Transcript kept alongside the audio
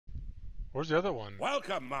Where's the other one?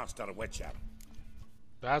 Welcome, Master Witcher.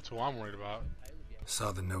 That's who I'm worried about.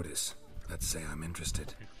 Saw the notice. Let's say I'm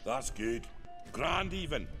interested. That's good. Grand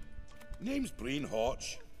even. Name's Breen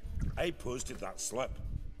Hotch. I posted that slip.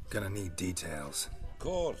 Gonna need details.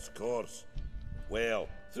 Course. Well,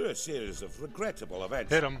 through a series of regrettable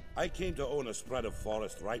events, Hit him. I came to own a spread of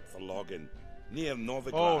forest ripe for logging, near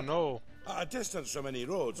Novigrad. Oh no. At a distance from any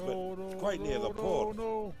roads, but No, quite near the port.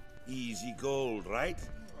 No. Easy gold, right?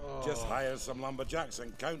 Just hire some lumberjacks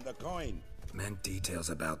and count the coin. Meant details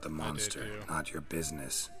about the monster, not your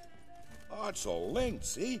business. Oh, it's all linked,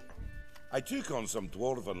 see? I took on some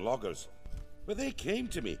dwarven loggers, but they came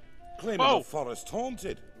to me, claiming the forest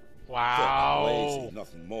haunted. Wow. Lazy,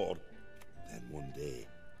 nothing more. Then one day,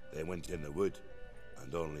 they went in the wood,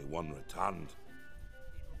 and only one returned.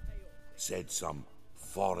 Said some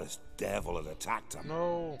forest devil had attacked him.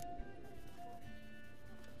 No.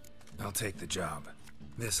 I'll take the job.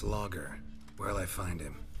 This logger, where'll I find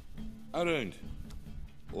him? Around.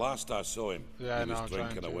 Last I saw him, Yeah, he was I'm trying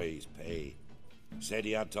drinking to. away his pay. Said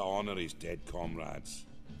he had to honor his dead comrades.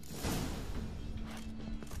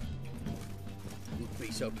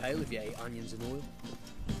 Pretty so pale if you ate onions and oil.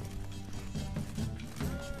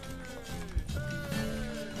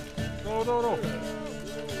 No.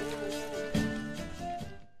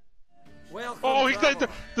 Welcome, Oh, he's Trevor.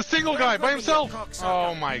 the single guy by Welcome, himself. you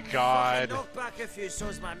cocksucker. Oh my god. Knock back a few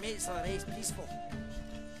so's my mates are raised peaceful.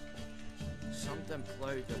 Something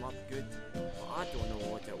ploughed them up good, but I don't know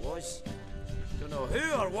what it was. Don't know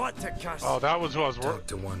who or what to curse. Oh, that was who I was worried. Talk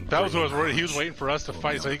to one. That was who I was Breen worried. He was Hotch. waiting for us to Told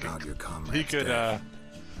fight me so he all about your could comrade's death.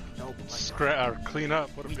 No, but clean up.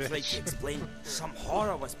 What a he tried to bitch. explain some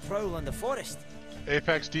horror was prowling the forest.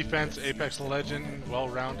 Apex defense, Apex legend,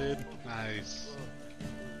 well-rounded. Nice.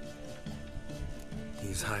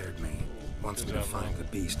 He's hired me. Wants me Good to job, find Mom. the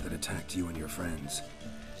beast that attacked you and your friends.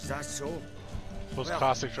 Is that so? Those Well,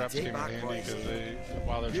 caustic traps take came in back handy boys. because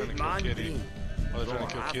while they're Good trying to man, kill Kitty, Breen. while they're trying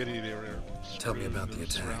to Go kill on. Kitty, they were Tell me screwed, about they the were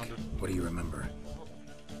attack. surrounded. What do you remember?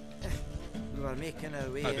 We were making our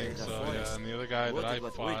way I out think of the so, forest. yeah. And the other guy that loaded I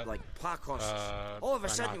with fought, wood like pack horses. All of a I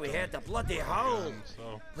sudden knocked we him. heard a bloody howl, And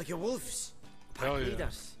so, like a wolf's. hell Pack yeah.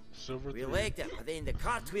 leaders. Silver We 3. legged it, but then the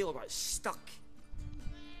cartwheel got stuck.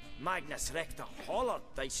 Magnus Rector hollered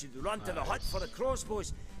I should run to the hut for the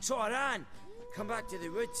crossbows, so I ran. Come back to the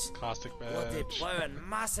woods. Caustic Bloody badge. ploughing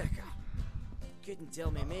massacre. Couldn't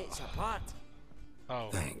tell me mates apart. Oh,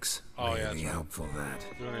 Thanks. Oh, yeah, Really that's right. helpful, that.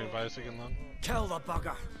 you want to invite us again, Lon? Kill the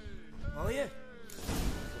bugger. Will you?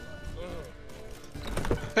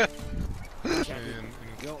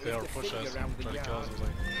 And they were push us and try to kill us. I was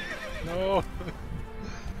like, no.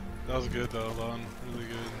 That was good though, Lon. Really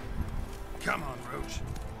good. Come on, Roach.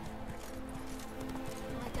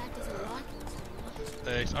 My dad doesn't like it.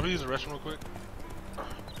 Thanks. I'm gonna use the restroom real quick.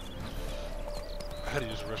 I had to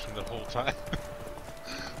use the restroom the whole time.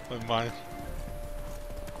 My mind.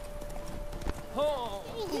 Oh,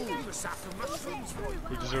 the saffron mushrooms.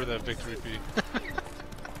 We deserve that victory fee.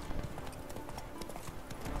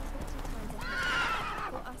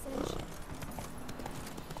 What I said.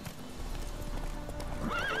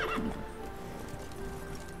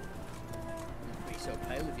 Pretty so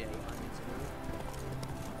pale if you ate onions and oil.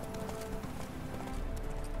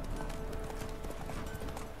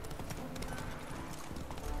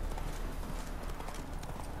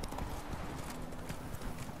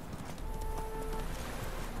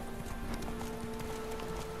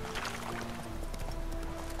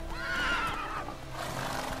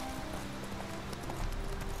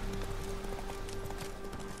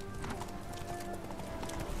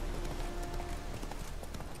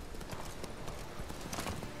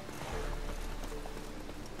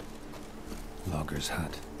 Logger's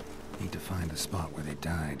hut. Need to find the spot where they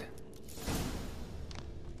died.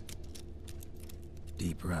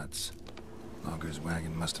 Deep ruts. Logger's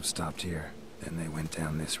wagon must have stopped here. Then they went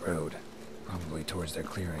down this road. Probably towards their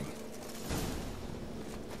clearing.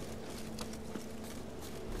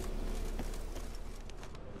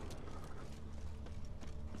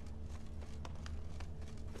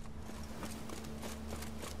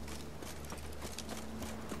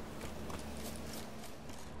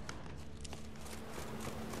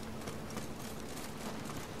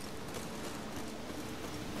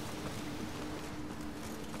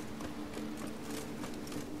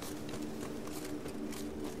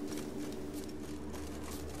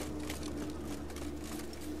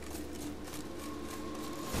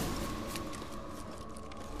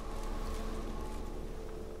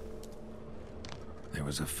 There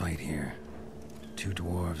was a fight here. Two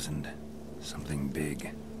dwarves and something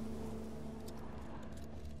big.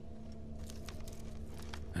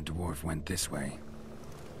 A dwarf went this way.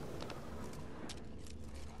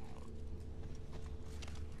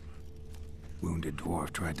 wounded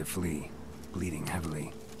dwarf tried to flee, bleeding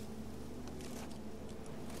heavily.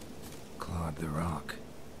 Clawed the rock.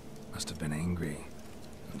 Must have been angry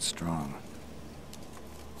and strong.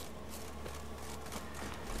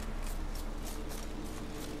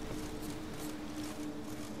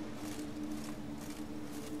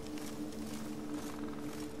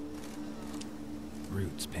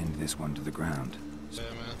 Roots pinned this one to the ground. Yeah,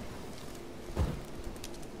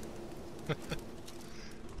 man.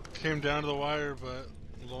 Came down to the wire, but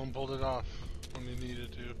Lone pulled it off when he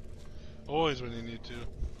needed to. Always when you need to.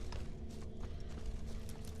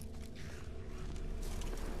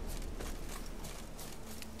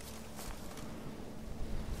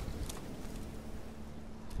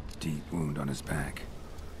 Deep wound on his back.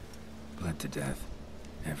 Bled to death.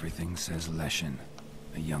 Everything says Leshen,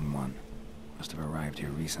 a young one. Must have arrived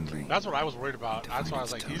here recently. That's what I was worried about. Need to That's find why I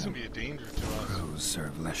was its like, he's gonna totem. be a danger to us. Crows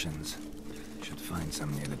serve Leshens. Should find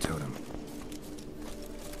some near the totem.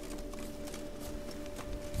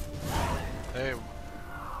 Hey.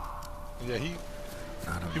 Yeah,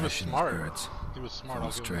 Not a he was Leshen's smart. birds. He was smart. I'll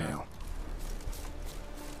False give him that. trail.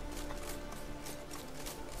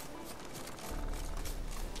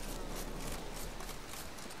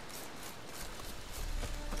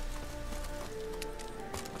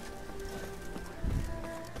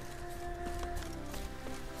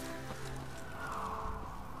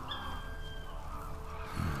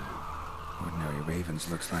 Ordinary ravens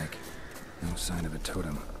looks like. No sign of a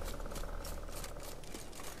totem.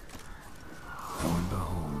 Lo and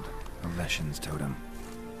behold, a Leshen's totem.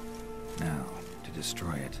 Now, to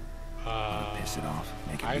destroy it. Wanna piss it off,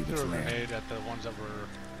 make it I leave threw its a lair. grenade at the ones that were.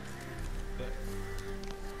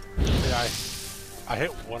 Yeah, I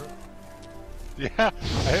hit one. Yeah,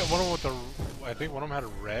 I hit one of them with the. I think one of them had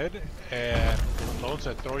a red, and Lone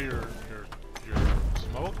said throw your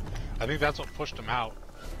smoke. I think that's what pushed him out,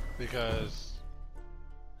 because.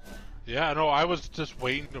 Yeah, no, I was just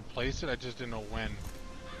waiting to place it. I just didn't know when,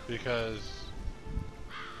 because.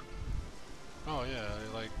 Oh yeah,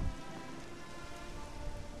 like.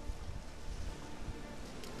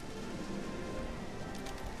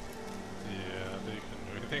 Yeah, they couldn't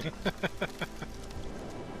do anything.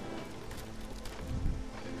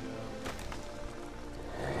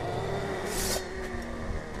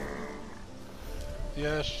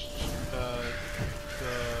 Yeah, I don't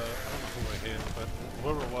know who I hit, but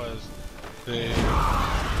whoever it was, they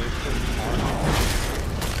couldn't mark.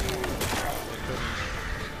 They couldn't.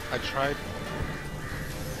 I tried.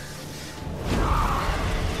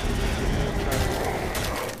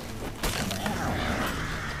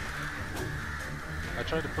 I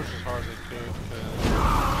tried to push as hard as I could,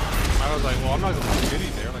 because I was like, well, I'm not going to put Kitty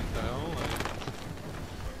there, like the hell. Like,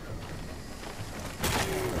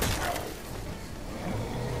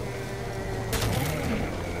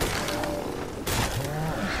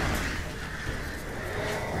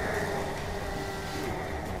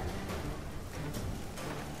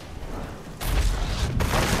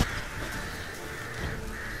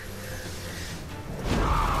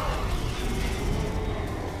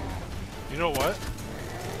 you know what?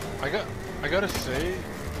 I gotta say,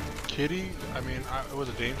 Kitty. I mean, it was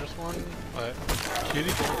a dangerous one, but Kitty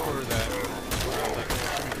going for that. Like,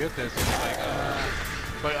 should we get this? It's like,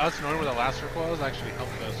 but us knowing where the last circle was actually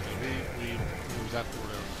helped us, because we knew exactly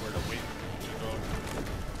where to wait to go.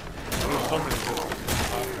 There was so many good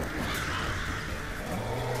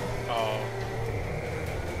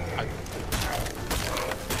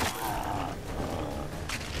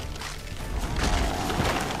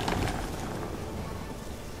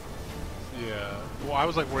Yeah. Well, I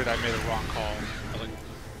was like worried I made a wrong call.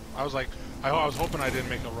 I was hoping I didn't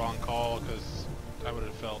make a wrong call, because I would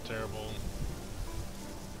have felt terrible.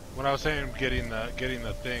 When I was saying getting the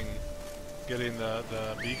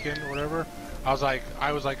beacon or whatever, I was like,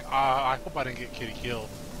 I hope I didn't get Kitty killed,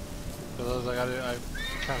 because I was like, I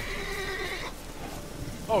kind of.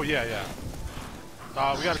 Oh yeah.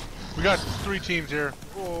 We got 3 teams here.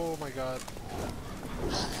 Oh my god.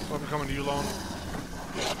 I'm coming to you, Lone.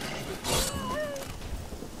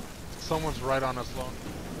 Someone's right on us, Lone.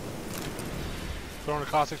 Throwing a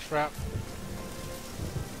caustic trap.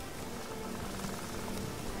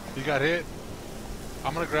 You got hit.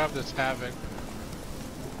 I'm gonna grab this Havoc.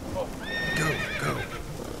 Oh. Go.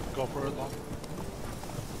 Go for it, Lone.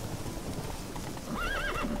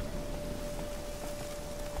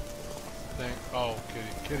 Oh,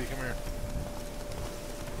 Kitty, come here.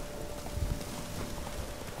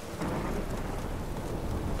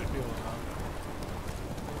 They're feeling hot.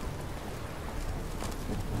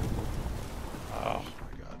 Oh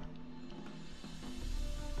my god.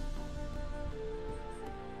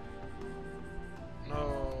 No.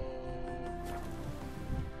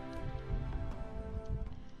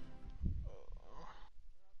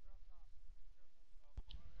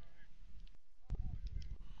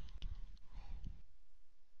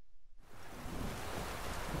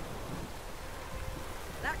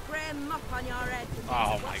 muck on your head.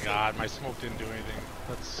 Oh my god, my smoke didn't do anything.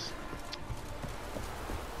 That's...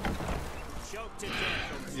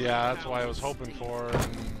 Yeah, that's what I was hoping for,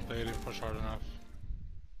 and they didn't push hard enough.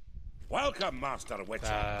 Welcome, Master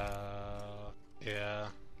Witcher. Yeah.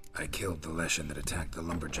 I killed the Leshen that attacked the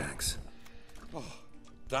lumberjacks. Oh,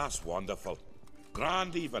 that's wonderful.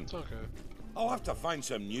 Grand even. It's okay. I'll have to find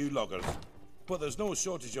some new loggers, but there's no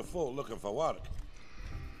shortage of folk looking for work.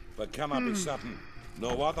 But can I be certain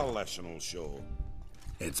no other Leshen will show?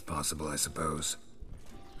 It's possible, I suppose.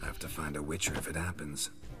 I have to find a Witcher if it happens.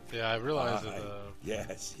 Yeah, I realized that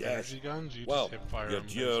Yes, energy guns, you Well, just hip fire you're them.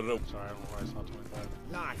 due- Sorry, I don't know why I saw 25.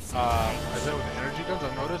 Nice. I said with the energy guns,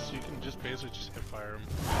 I've noticed you can just basically just hip fire them.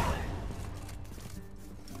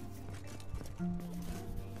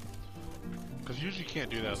 Because usually you can't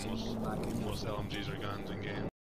do that with most LMGs or guns in game.